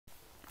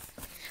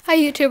Hi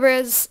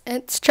YouTubers,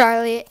 it's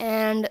Charlie,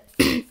 and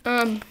it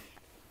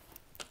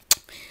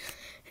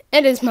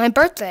is my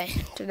birthday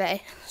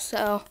today,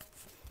 so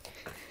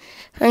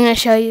I'm going to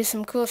show you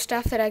some cool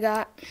stuff that I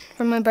got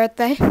for my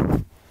birthday.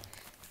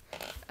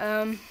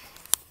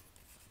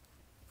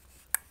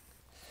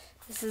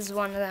 This is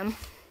one of them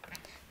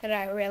that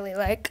I really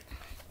like.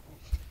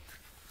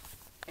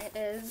 It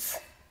is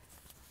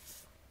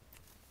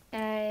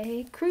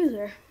a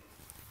cruiser.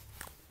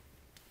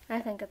 I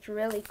think it's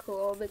really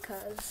cool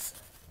because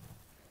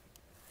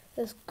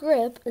this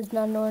grip is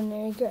not an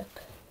ordinary grip.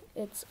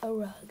 It's a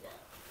rug.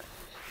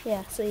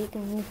 Yeah, so you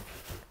can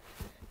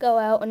go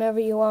out whenever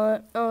you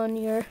want on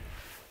your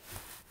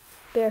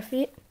bare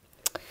feet.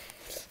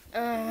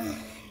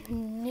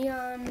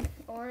 Neon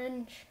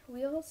orange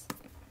wheels.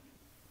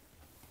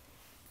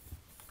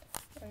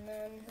 And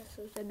then this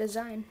is the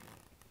design.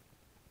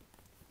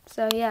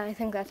 So yeah, I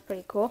think that's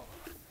pretty cool.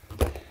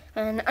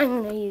 And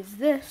I'm going to use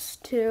this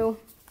to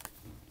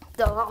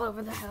go all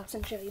over the house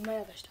and show you my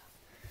other stuff.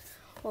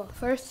 Well,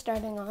 first,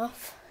 starting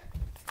off,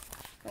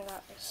 I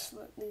got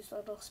these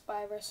little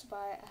Spy vs.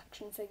 Spy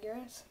action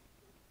figures.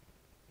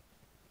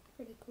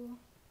 Pretty cool.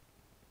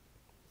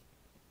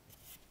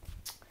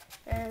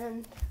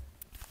 And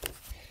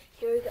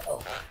here we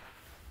go.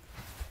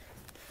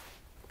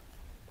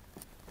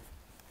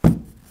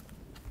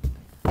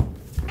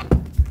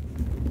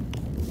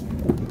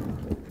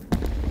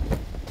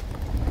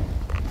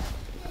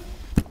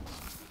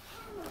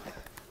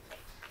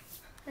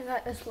 I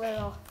got this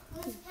little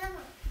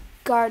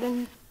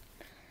garden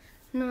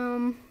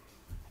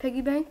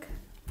piggy bank.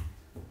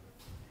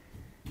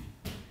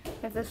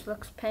 If this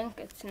looks pink,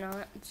 it's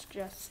not. It's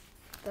just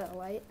the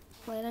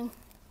lighting.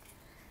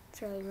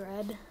 It's really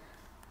red.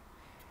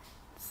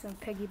 It's some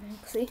piggy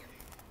bank, see?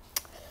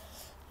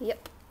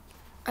 Yep.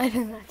 I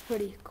think that's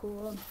pretty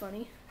cool and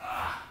funny.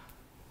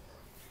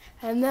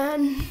 And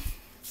then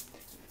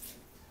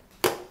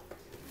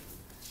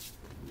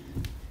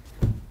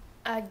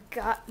I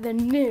got the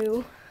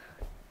new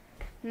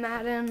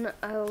Madden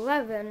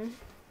 11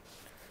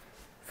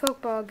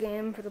 football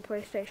game for the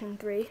PlayStation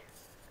 3.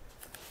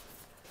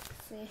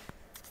 Let's see.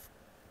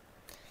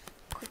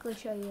 Quickly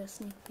show you a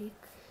sneak peek.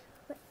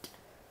 Wait.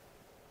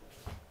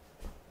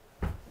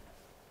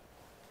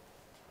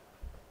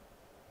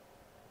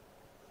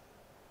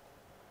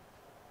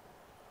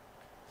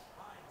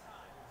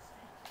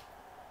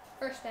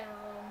 First down.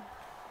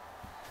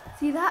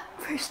 See that?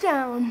 First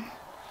down.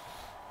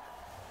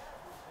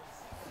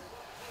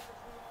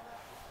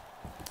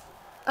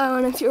 Oh,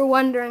 and if you're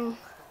wondering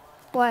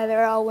why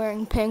they're all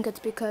wearing pink, it's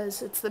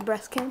because it's the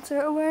breast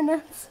cancer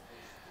awareness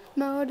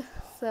mode,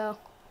 so,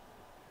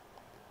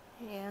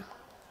 yeah.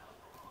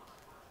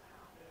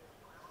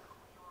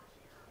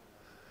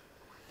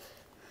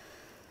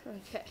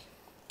 Okay.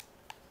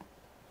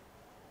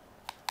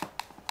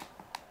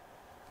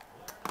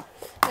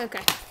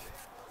 Okay.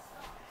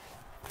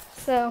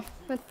 So,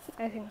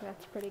 I think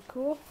that's pretty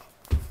cool.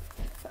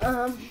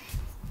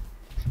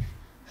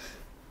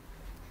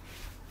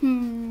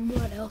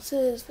 What else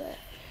is there?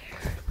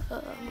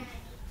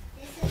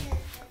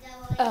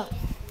 Oh,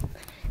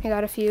 I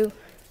got a few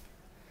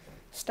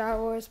Star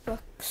Wars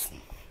books.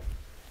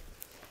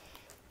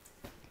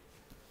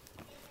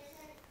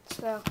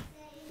 So,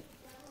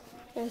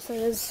 this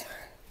is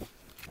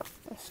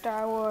a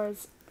Star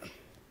Wars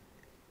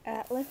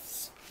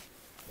Atlas.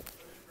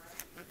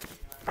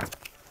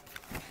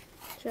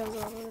 Shows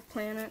all of the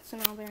planets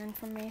and all their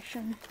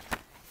information.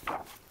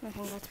 I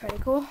think that's pretty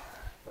cool.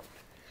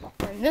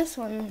 And this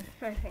one,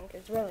 I think,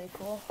 is really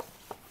cool.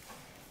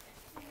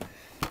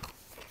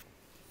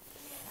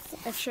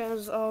 It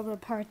shows all the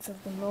parts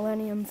of the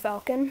Millennium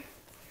Falcon.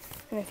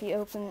 And if you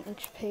open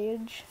each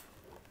page,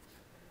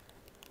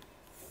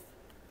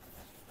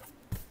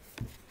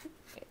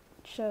 it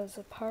shows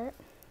a part.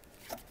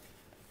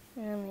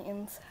 And on the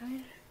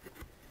inside,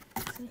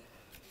 see,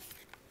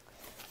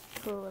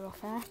 cool little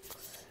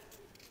facts.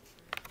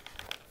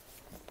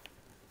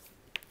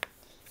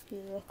 If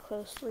you look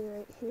closely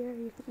right here,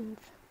 you can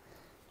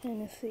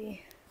kind of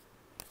see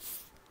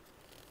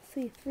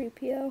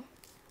C-3PO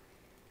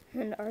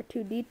and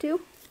R2-D2.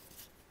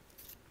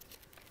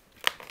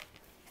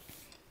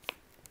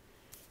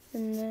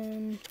 And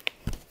then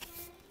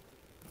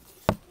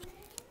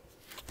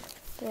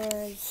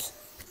there's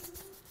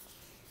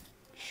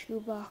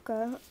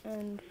Chewbacca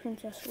and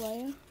Princess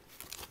Leia.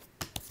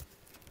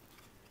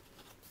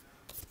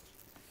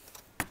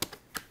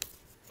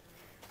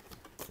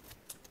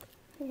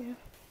 Yeah.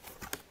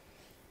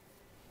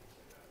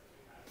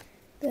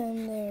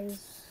 Then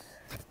there's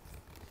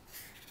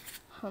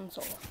Han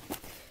Solo.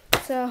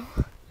 So,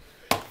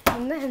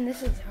 and then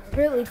this is a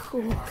really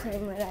cool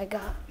thing that I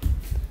got.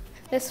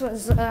 This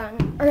was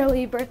an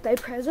early birthday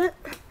present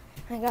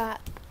I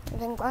got, I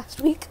think,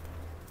 last week.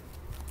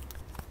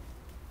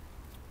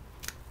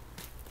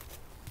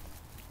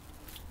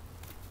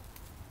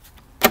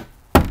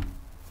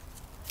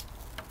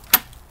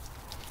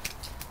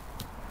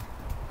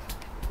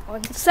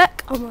 One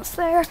sec, almost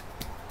there.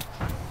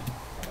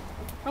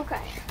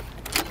 Okay.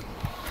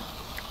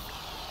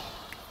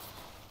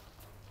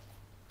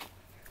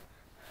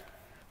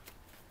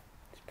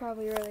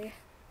 probably really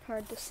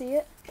hard to see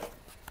it,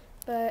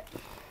 but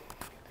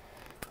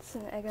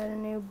so I got a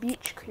new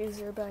beach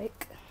cruiser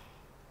bike.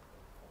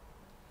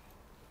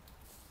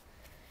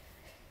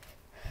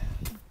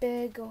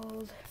 Big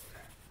old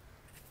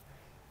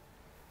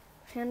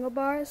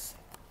handlebars,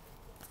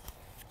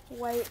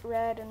 white,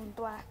 red, and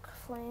black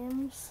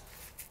flames,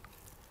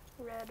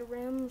 red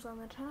rims on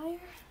the tire.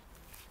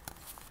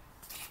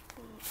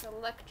 It's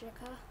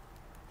Electrica,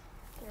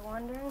 if you're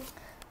wondering.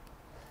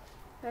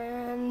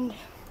 And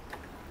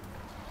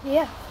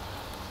yeah.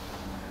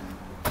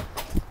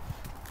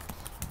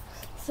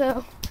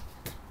 So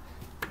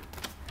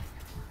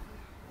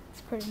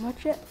that's pretty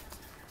much it.